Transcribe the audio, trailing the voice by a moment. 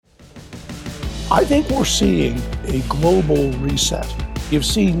I think we're seeing a global reset. You've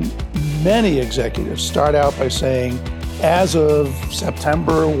seen many executives start out by saying, as of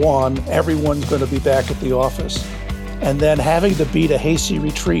September 1, everyone's going to be back at the office, and then having to beat a hasty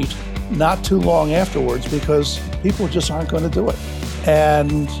retreat not too long afterwards because people just aren't going to do it.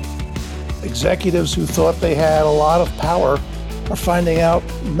 And executives who thought they had a lot of power are finding out,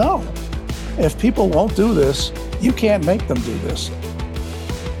 no, if people won't do this, you can't make them do this.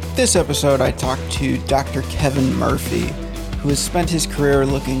 This episode, I talked to Dr. Kevin Murphy, who has spent his career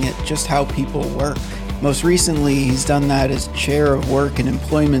looking at just how people work. Most recently, he's done that as chair of work and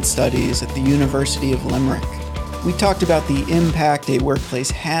employment studies at the University of Limerick. We talked about the impact a workplace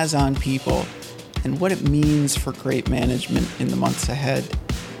has on people and what it means for great management in the months ahead.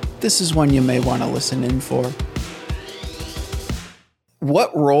 This is one you may want to listen in for.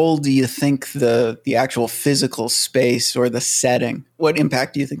 What role do you think the actual physical space or the setting, what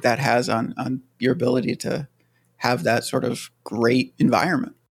impact do you think that has on your ability to have that sort of great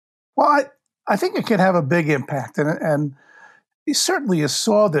environment? Well, I think it can have a big impact. And you certainly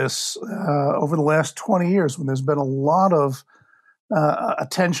saw this over the last 20 years when there's been a lot of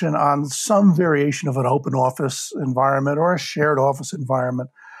attention on some variation of an open office environment or a shared office environment.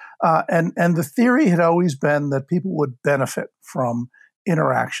 And the theory had always been that people would benefit from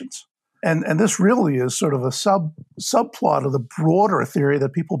interactions. And this really is sort of a subplot of the broader theory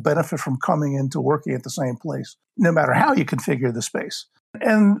that people benefit from coming into working at the same place, no matter how you configure the space.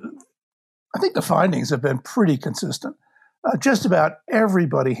 And I think the findings have been pretty consistent. Just about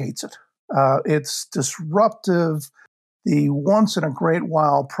everybody hates it. It's disruptive. The once in a great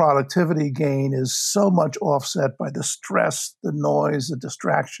while productivity gain is so much offset by the stress, the noise, the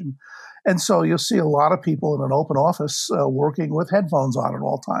distraction. And so you'll see a lot of people in an open office working with headphones on at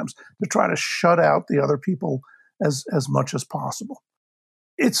all times to try to shut out the other people as much as possible.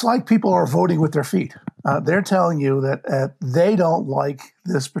 It's like people are voting with their feet. They're telling you that they don't like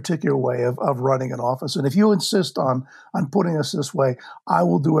this particular way of running an office. And if you insist on putting us this way, I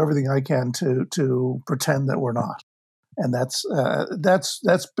will do everything I can to pretend that we're not. And that's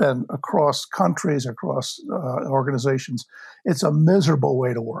been across countries, across organizations. It's a miserable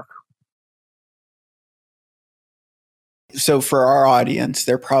way to work. So for our audience,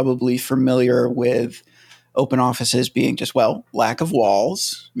 they're probably familiar with open offices being just, lack of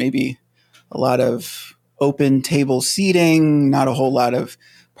walls, maybe a lot of open table seating, not a whole lot of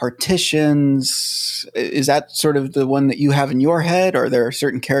partitions. Is that sort of the one that you have in your head, or are there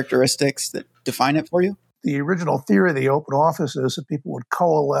certain characteristics that define it for you? The original theory of the open office is that people would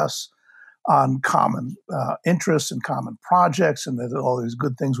coalesce on common interests and common projects, and that all these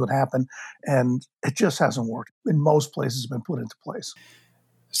good things would happen. And it just hasn't worked. In most places, it's been put into place.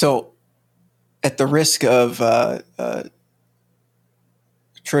 So at the risk of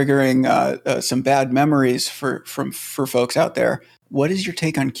triggering some bad memories for folks out there, what is your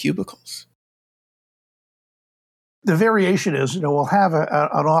take on cubicles? The variation is, we'll have an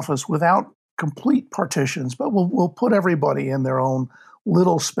office without complete partitions, but we'll put everybody in their own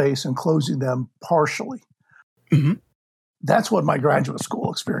little space and closing them partially. Mm-hmm. That's what my graduate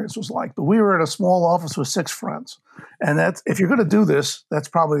school experience was like. But we were in a small office with 6 friends. And if you're going to do this, that's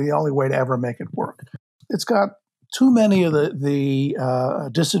probably the only way to ever make it work. It's got too many of the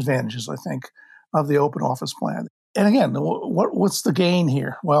disadvantages, I think, of the open office plan. And again, what's the gain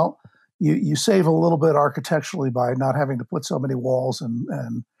here? Well, you save a little bit architecturally by not having to put so many walls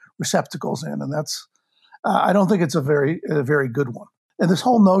and receptacles in. And that's, I don't think it's a very good one. And this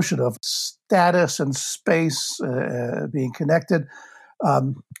whole notion of status and space being connected.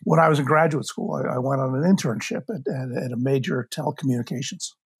 When I was in graduate school, I went on an internship at a major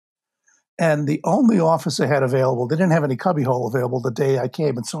telecommunications. And the only office they had available, they didn't have any cubbyhole available the day I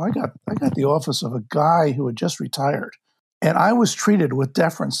came. And so I got the office of a guy who had just retired. And I was treated with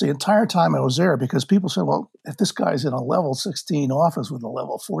deference the entire time I was there because people said, well, if this guy's in a level 16 office with a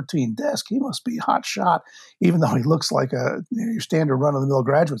level 14 desk, he must be hot shot, even though he looks like your standard run-of-the-mill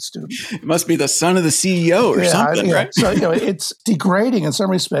graduate student. It must be the son of the CEO or something, right? So it's degrading in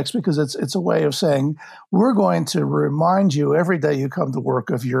some respects because it's a way of saying, we're going to remind you every day you come to work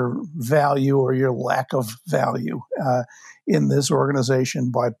of your value or your lack of value in this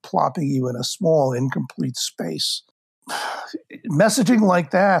organization by plopping you in a small, incomplete space. Messaging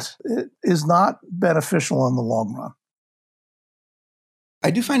like that is not beneficial in the long run.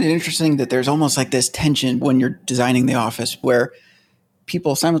 I do find it interesting that there's almost like this tension when you're designing the office where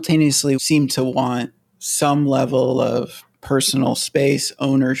people simultaneously seem to want some level of personal space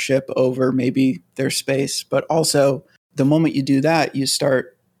ownership over maybe their space, but also the moment you do that, you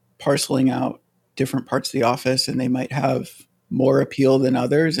start parceling out different parts of the office and they might have more appeal than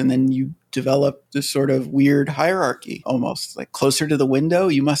others. And then you develop this sort of weird hierarchy, almost like closer to the window,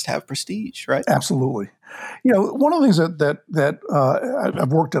 you must have prestige, right? Absolutely. One of the things that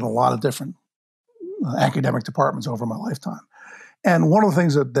I've worked in a lot of different academic departments over my lifetime. And one of the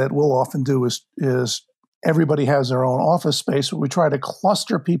things that we'll often do is everybody has their own office space, but we try to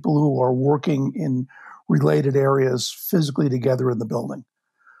cluster people who are working in related areas physically together in the building.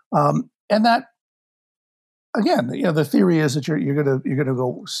 And that, again, the theory is that you're gonna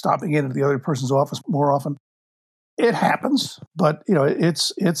go stopping into the other person's office more often. It happens, but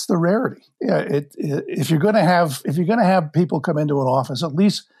it's the rarity. If you're gonna have people come into an office, at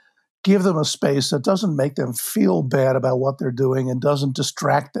least give them a space that doesn't make them feel bad about what they're doing and doesn't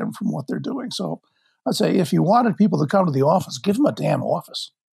distract them from what they're doing. So I'd say if you wanted people to come to the office, give them a damn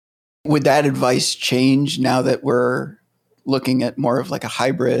office. Would that advice change now that we're looking at more of like a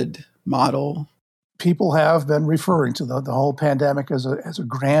hybrid model? People have been referring to the whole pandemic as a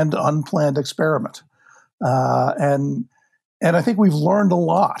grand unplanned experiment. And I think we've learned a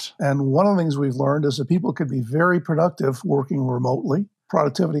lot. And one of the things we've learned is that people can be very productive working remotely.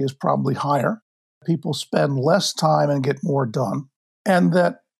 Productivity is probably higher. People spend less time and get more done. And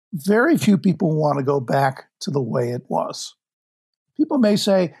that very few people want to go back to the way it was. People may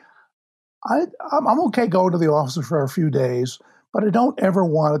say, I'm okay going to the office for a few days, but I don't ever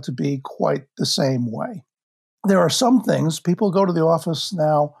want it to be quite the same way. There are some things people go to the office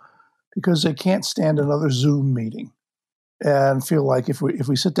now because they can't stand another Zoom meeting and feel like if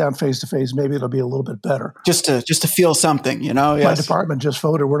we sit down face to face, maybe it'll be a little bit better. Just to feel something, Yes. My department just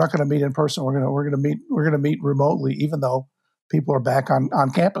voted we're not going to meet in person. We're going to meet remotely, even though people are back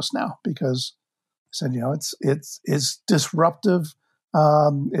on campus now because I said it's disruptive.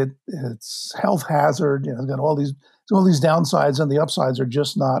 It's health hazard. It's got all these downsides, and the upsides are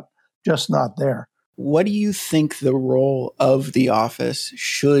just not there. What do you think the role of the office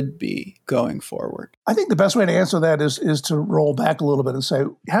should be going forward? I think the best way to answer that is to roll back a little bit and say,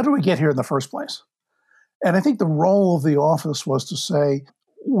 how did we get here in the first place? And I think the role of the office was to say,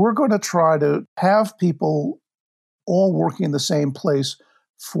 we're going to try to have people all working in the same place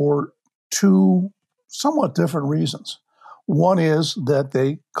for two somewhat different reasons. One is that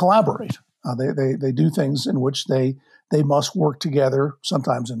they collaborate. They do things in which they must work together,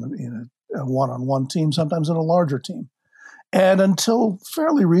 sometimes in a one-on-one team, sometimes in a larger team. And until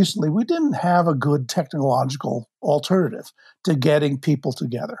fairly recently, we didn't have a good technological alternative to getting people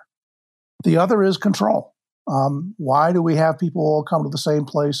together. The other is control. Why do we have people all come to the same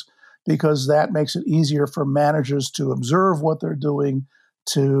place? Because that makes it easier for managers to observe what they're doing,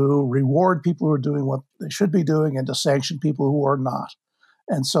 to reward people who are doing what they should be doing, and to sanction people who are not.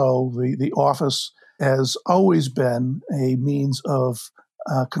 And so the office has always been a means of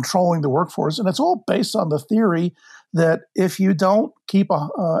controlling the workforce. And it's all based on the theory that if you don't keep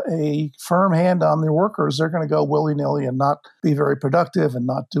a firm hand on their workers, they're going to go willy-nilly and not be very productive and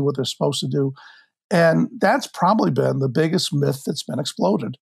not do what they're supposed to do. And that's probably been the biggest myth that's been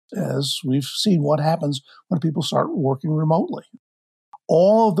exploded, as we've seen what happens when people start working remotely.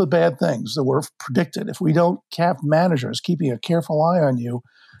 All of the bad things that were predicted, if we don't have managers keeping a careful eye on you,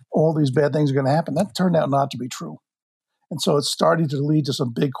 all these bad things are going to happen. That turned out not to be true. And so it's starting to lead to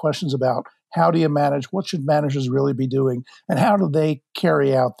some big questions about how do you manage, what should managers really be doing, and how do they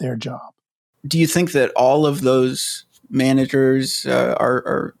carry out their job? Do you think that all of those managers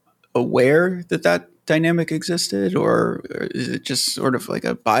are aware that dynamic existed, or is it just sort of like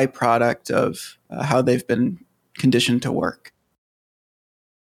a byproduct of how they've been conditioned to work?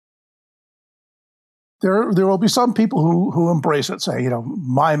 There will be some people who embrace it, say,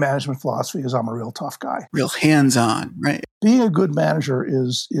 my management philosophy is I'm a real tough guy. Real hands-on, right? Being a good manager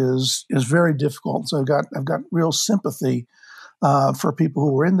is very difficult. So I've got real sympathy for people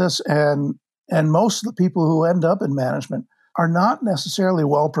who are in this, and most of the people who end up in management are not necessarily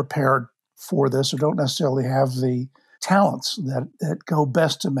well prepared for this, or don't necessarily have the talents that go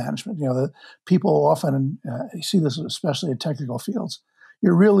best to management. The people often, you see this especially in technical fields,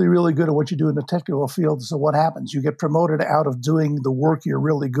 you're really, really good at what you do in the technical field. So what happens? You get promoted out of doing the work you're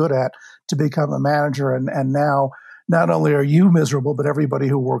really good at to become a manager. And now not only are you miserable, but everybody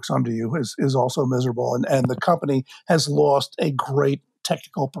who works under you is also miserable. And the company has lost a great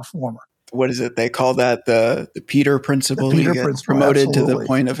technical performer. What is it? They call that the Peter Principle. The Peter you get Principle, promoted absolutely. to the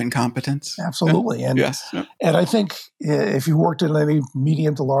point of incompetence. Absolutely. And, yes. And I think if you worked in any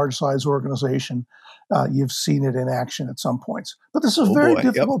medium to large size organization, you've seen it in action at some points. But this is a very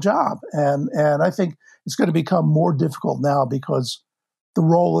difficult job. And I think it's going to become more difficult now because the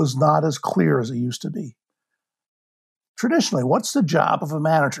role is not as clear as it used to be. Traditionally, what's the job of a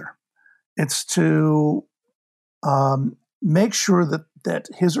manager? It's to make sure that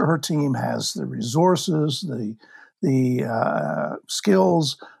his or her team has the resources, the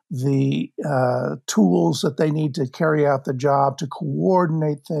skills, the tools that they need to carry out the job, to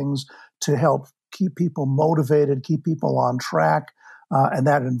coordinate things, to help keep people motivated, keep people on track. And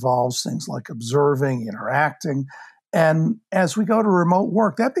that involves things like observing, interacting. And as we go to remote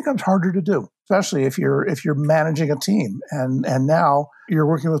work, that becomes harder to do, especially if you're managing a team. And now you're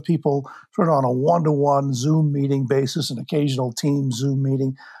working with people sort of on a one-to-one Zoom meeting basis, an occasional team Zoom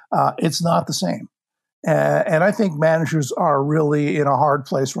meeting. It's not the same. And I think managers are really in a hard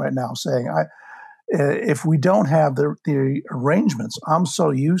place right now, saying, if we don't have the arrangements I'm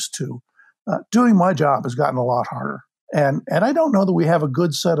so used to, doing my job has gotten a lot harder. And I don't know that we have a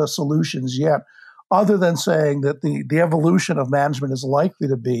good set of solutions yet, other than saying that the evolution of management is likely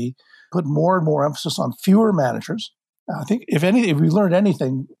to be put more and more emphasis on fewer managers. I think if we learned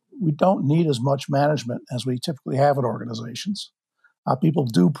anything, we don't need as much management as we typically have in organizations. People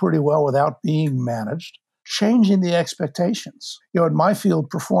do pretty well without being managed. Changing the expectations. In my field,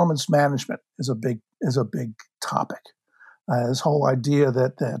 performance management is a big topic. This whole idea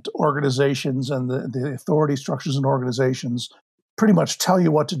that organizations and the authority structures in organizations pretty much tell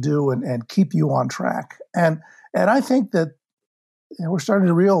you what to do and keep you on track. And I think that we're starting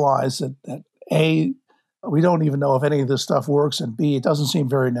to realize that A, we don't even know if any of this stuff works, and B, it doesn't seem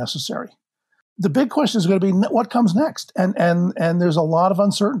very necessary. The big question is going to be what comes next. And there's a lot of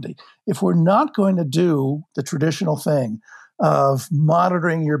uncertainty. If we're not going to do the traditional thing of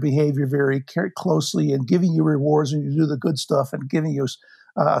monitoring your behavior very closely and giving you rewards when you do the good stuff and giving you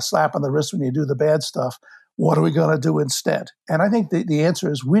a slap on the wrist when you do the bad stuff, what are we going to do instead? And I think the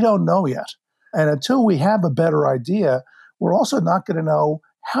answer is we don't know yet. And until we have a better idea, we're also not going to know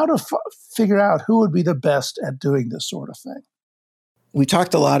how to figure out who would be the best at doing this sort of thing. We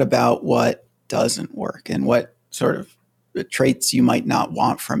talked a lot about what doesn't work and what sort of traits you might not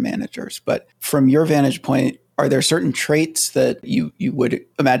want from managers. But from your vantage point, are there certain traits that you would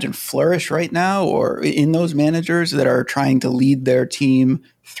imagine flourish right now or in those managers that are trying to lead their team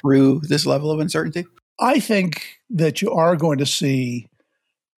through this level of uncertainty? I think that you are going to see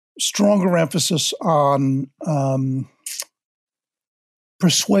stronger emphasis on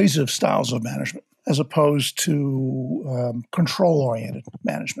persuasive styles of management as opposed to control-oriented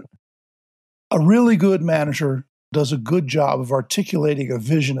management. A really good manager does a good job of articulating a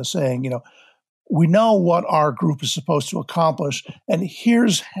vision of saying, we know what our group is supposed to accomplish, and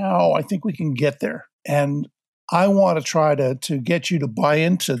here's how I think we can get there. And I want to try to get you to buy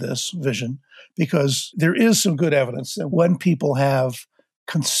into this vision, because there is some good evidence that when people have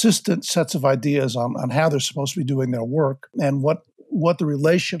consistent sets of ideas on how they're supposed to be doing their work and what the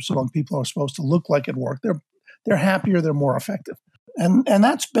relationships among people are supposed to look like at work, they're happier, they're more effective. And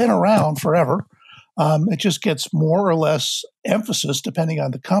that's been around forever. It just gets more or less emphasis depending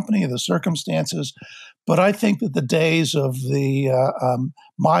on the company and the circumstances. But I think that the days of the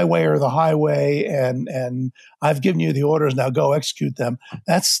my way or the highway and I've given you the orders, now go execute them,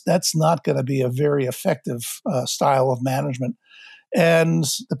 that's not going to be a very effective style of management. And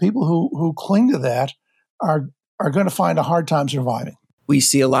the people who cling to that are going to find a hard time surviving. We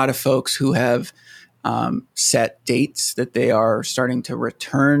see a lot of folks who have set dates that they are starting to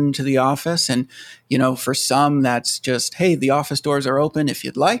return to the office. And, for some, that's just, hey, the office doors are open if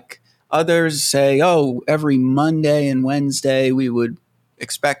you'd like. Others say, oh, every Monday and Wednesday we would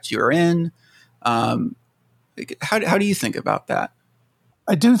expect you're in. How do you think about that?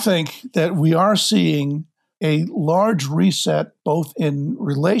 I do think that we are seeing a large reset, both in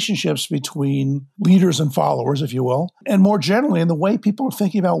relationships between leaders and followers, if you will, and more generally in the way people are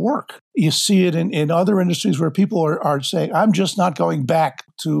thinking about work. You see it in other industries where people are saying, I'm just not going back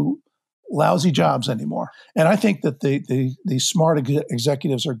to lousy jobs anymore. And I think that the smart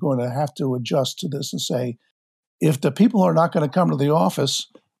executives are going to have to adjust to this and say, if the people are not going to come to the office,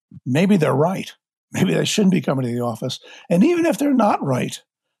 maybe they're right. Maybe they shouldn't be coming to the office. And even if they're not right,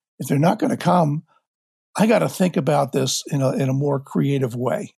 if they're not going to come, I got to think about this in a more creative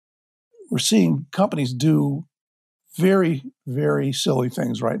way. We're seeing companies do very, very silly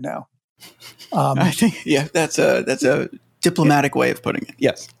things right now. I think, that's a diplomatic way of putting it.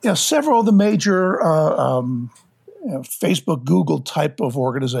 Yes. Yeah, several of the major Facebook, Google type of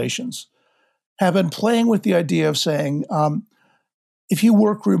organizations have been playing with the idea of saying, if you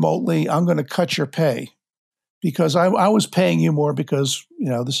work remotely, I'm going to cut your pay. Because I was paying you more because,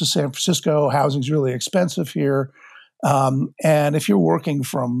 this is San Francisco, housing's really expensive here. And if you're working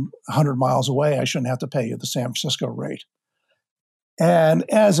from 100 miles away, I shouldn't have to pay you the San Francisco rate. And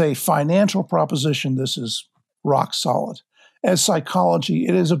as a financial proposition, this is rock solid. As psychology,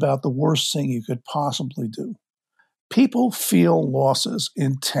 it is about the worst thing you could possibly do. people feel losses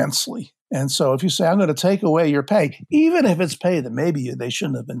intensely. And so if you say, I'm going to take away your pay, even if it's pay that maybe they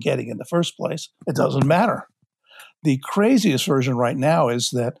shouldn't have been getting in the first place, it doesn't matter. The craziest version right now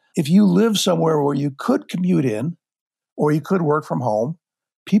is that if you live somewhere where you could commute in or you could work from home,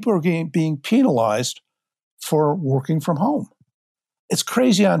 people are being penalized for working from home. It's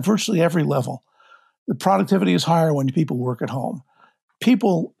crazy on virtually every level. The productivity is higher when people work at home.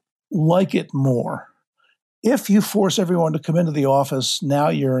 People like it more. If you force everyone to come into the office, now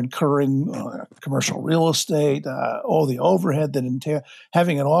you're incurring commercial real estate, all the overhead that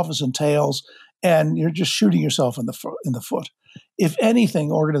having an office entails, and you're just shooting yourself in the foot. If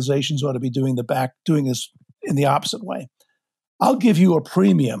anything, organizations ought to be doing this in the opposite way. I'll give you a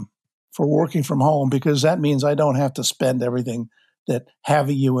premium for working from home because that means I don't have to spend everything that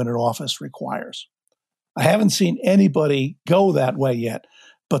having you in an office requires. I haven't seen anybody go that way yet.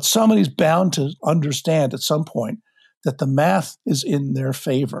 But somebody's bound to understand at some point that the math is in their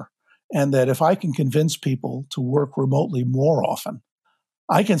favor and that if I can convince people to work remotely more often,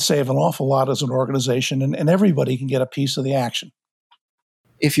 I can save an awful lot as an organization and everybody can get a piece of the action.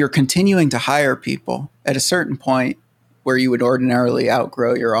 If you're continuing to hire people at a certain point where you would ordinarily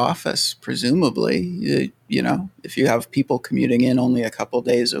outgrow your office, presumably, if you have people commuting in only a couple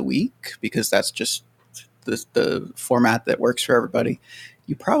days a week, because that's just the format that works for everybody,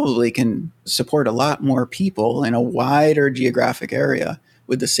 you probably can support a lot more people in a wider geographic area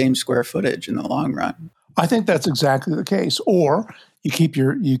with the same square footage in the long run. I think that's exactly the case. Or you keep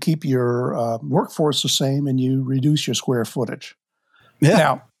your workforce the same and you reduce your square footage.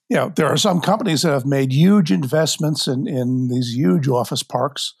 Yeah. Now, there are some companies that have made huge investments in these huge office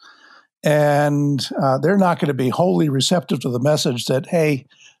parks, and they're not going to be wholly receptive to the message that, hey,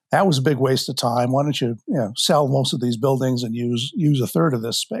 that was a big waste of time. Why don't you, sell most of these buildings and use a third of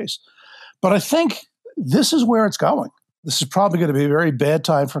this space? But I think this is where it's going. This is probably going to be a very bad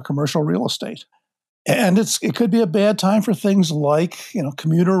time for commercial real estate. And it could be a bad time for things like,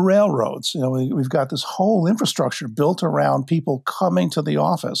 commuter railroads. We've got this whole infrastructure built around people coming to the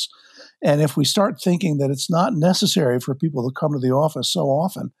office. And if we start thinking that it's not necessary for people to come to the office so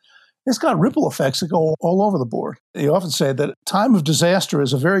often, it's got ripple effects that go all over the board. You often say that time of disaster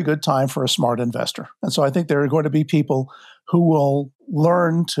is a very good time for a smart investor. And so I think there are going to be people who will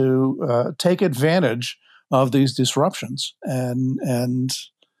learn to take advantage of these disruptions. And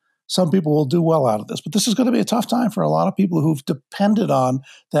some people will do well out of this. But this is going to be a tough time for a lot of people who've depended on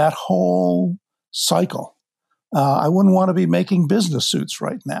that whole cycle. I wouldn't want to be making business suits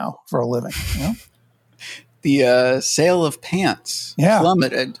right now for a living. The sale of pants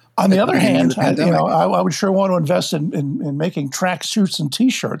plummeted. On the other hand, I would sure want to invest in making track suits and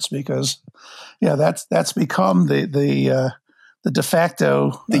T-shirts because, that's become the de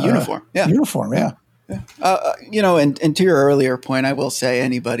facto uniform. Uniform, yeah. And to your earlier point, I will say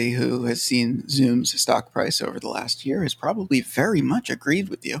anybody who has seen Zoom's stock price over the last year has probably very much agreed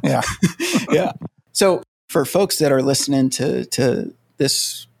with you. Yeah, yeah. So for folks that are listening to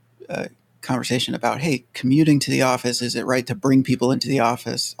this conversation about, hey, commuting to the office, is it right to bring people into the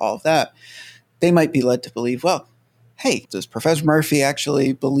office, all of that, they might be led to believe, well, hey, does Professor Murphy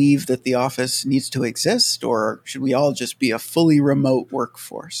actually believe that the office needs to exist, or should we all just be a fully remote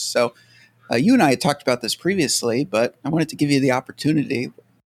workforce? So you and I had talked about this previously, but I wanted to give you the opportunity.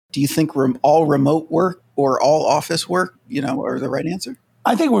 Do you think all remote work or all office work, are the right answer?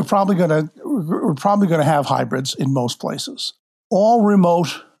 I think we're probably going to have hybrids in most places. All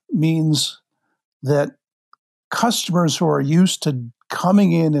remote means that customers who are used to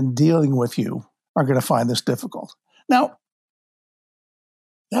coming in and dealing with you are going to find this difficult. Now,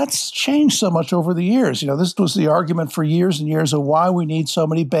 that's changed so much over the years. This was the argument for years and years of why we need so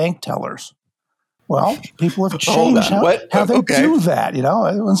many bank tellers. Well, people have changed how they do that.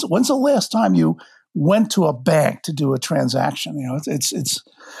 When's the last time you went to a bank to do a transaction? It's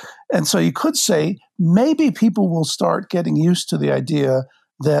and so you could say maybe people will start getting used to the idea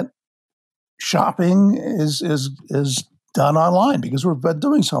that shopping is done online because we've been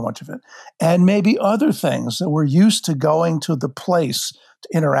doing so much of it. And maybe other things that we're used to going to the place to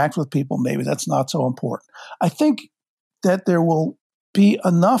interact with people, maybe that's not so important. I think that there will be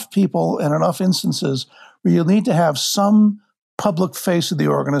enough people and enough instances where you'll need to have some public face of the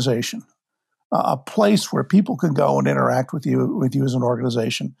organization, a place where people can go and interact with you as an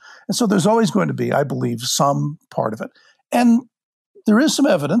organization. And so there's always going to be, I believe, some part of it. And there is some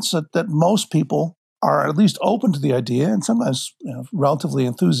evidence that most people are at least open to the idea and sometimes relatively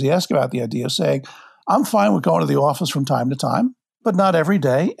enthusiastic about the idea of saying, I'm fine with going to the office from time to time, but not every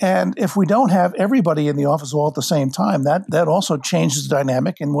day. And if we don't have everybody in the office all at the same time, that also changes the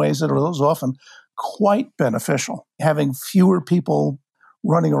dynamic in ways that are often quite beneficial. Having fewer people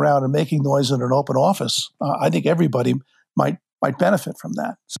running around and making noise in an open office, I think everybody might benefit from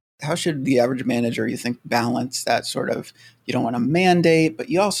that. How should the average manager, you think, balance that sort of, you don't want to mandate, but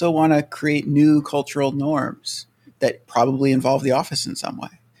you also want to create new cultural norms that probably involve the office in some way?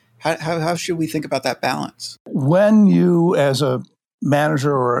 How should we think about that balance? When you, as a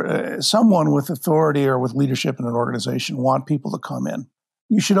manager or someone with authority or with leadership in an organization, want people to come in,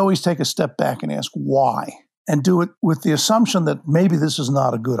 you should always take a step back and ask why, and do it with the assumption that maybe this is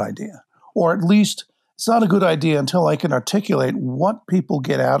not a good idea, or at least it's not a good idea until I can articulate what people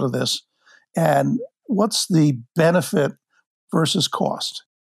get out of this and what's the benefit versus cost.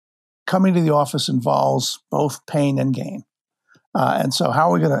 Coming to the office involves both pain and gain. And so how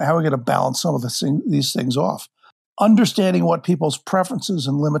are we going to balance some of these things off? Understanding what people's preferences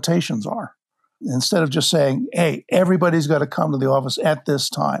and limitations are, instead of just saying, hey, everybody's got to come to the office at this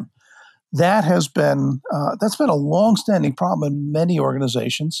time. That's been a longstanding problem in many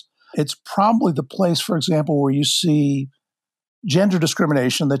organizations. It's probably the place, for example, where you see gender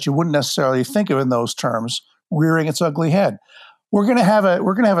discrimination that you wouldn't necessarily think of in those terms rearing its ugly head. We're going to have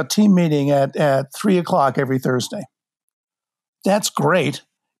a team meeting at 3:00 every Thursday. That's great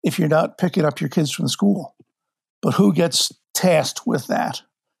if you're not picking up your kids from school. But who gets tasked with that?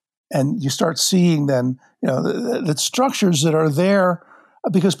 And you start seeing then, the structures that are there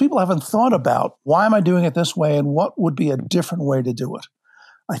because people haven't thought about why am I doing it this way and what would be a different way to do it.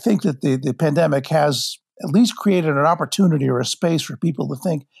 I think that the pandemic has at least created an opportunity or a space for people to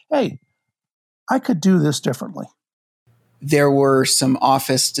think, hey, I could do this differently. There were some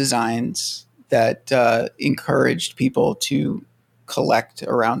office designs that encouraged people to collect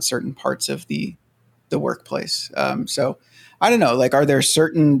around certain parts of the workplace. So I don't know, are there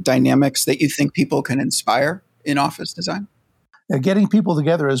certain dynamics that you think people can inspire in office design? Getting people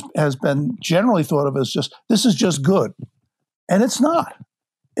together has been generally thought of as this is just good. And it's not.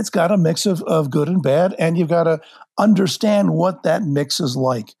 It's got a mix of good and bad, and you've got to understand what that mix is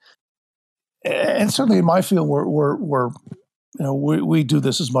like. And certainly in my field, we do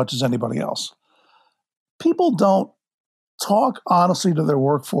this as much as anybody else. People don't talk honestly to their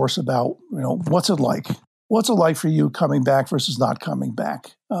workforce about, what's it like? What's it like for you coming back versus not coming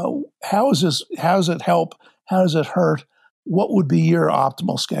back? How does it help? How does it hurt? What would be your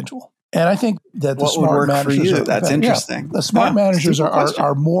optimal schedule? And I think that the smart managers that's interesting. The smart managers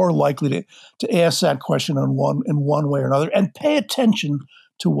are more likely to ask that question in one way or another and pay attention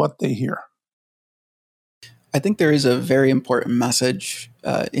to what they hear. I think there is a very important message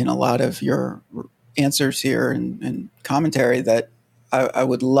in a lot of your answers here and commentary that I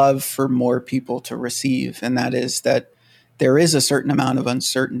would love for more people to receive, and that is that there is a certain amount of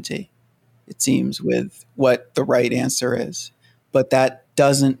uncertainty, it seems, with what the right answer is. But that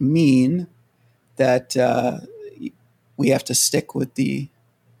doesn't mean that we have to stick with the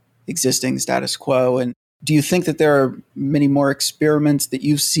existing status quo. And do you think that there are many more experiments that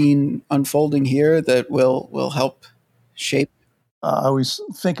you've seen unfolding here that will help shape? I always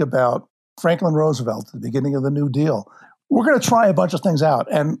think about Franklin Roosevelt at the beginning of the New Deal. We're going to try a bunch of things out,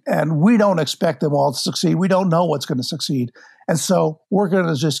 and we don't expect them all to succeed. We don't know what's going to succeed. And so we're going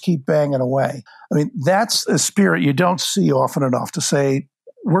to just keep banging away. I mean, that's a spirit you don't see often enough, to say,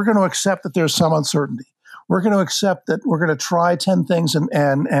 we're going to accept that there's some uncertainty. We're going to accept that we're going to try 10 things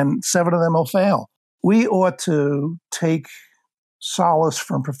and 7 of them will fail. We ought to take solace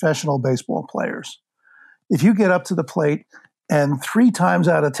from professional baseball players. If you get up to the plate and 3 times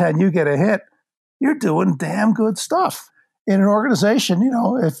out of 10 you get a hit, you're doing damn good stuff. In an organization,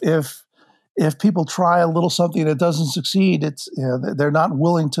 if people try a little something that doesn't succeed, they're not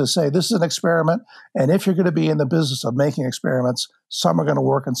willing to say this is an experiment. And if you're going to be in the business of making experiments, some are going to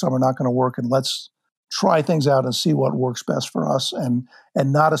work and some are not going to work. And let's try things out and see what works best for us, and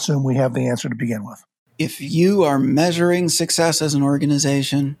not assume we have the answer to begin with. If you are measuring success as an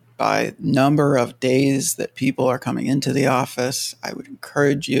organization by number of days that people are coming into the office, I would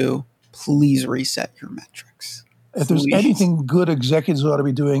encourage you, please reset your metrics. If there's anything good executives ought to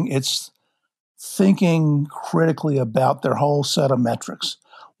be doing, it's thinking critically about their whole set of metrics.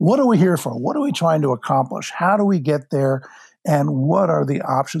 What are we here for? What are we trying to accomplish? How do we get there? And what are the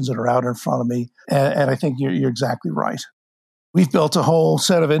options that are out in front of me? And I think you're exactly right. We've built a whole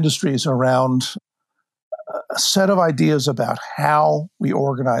set of industries around a set of ideas about how we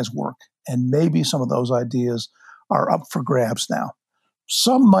organize work. And maybe some of those ideas are up for grabs now.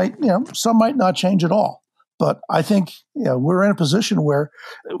 Some might not change at all. But I think we're in a position where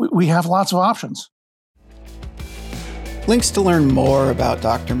we have lots of options. Links to learn more about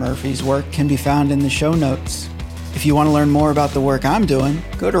Dr. Murphy's work can be found in the show notes. If you want to learn more about the work I'm doing,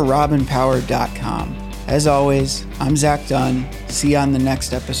 go to robinpower.com. As always, I'm Zach Dunn. See you on the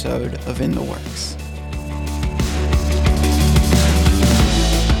next episode of In the Works.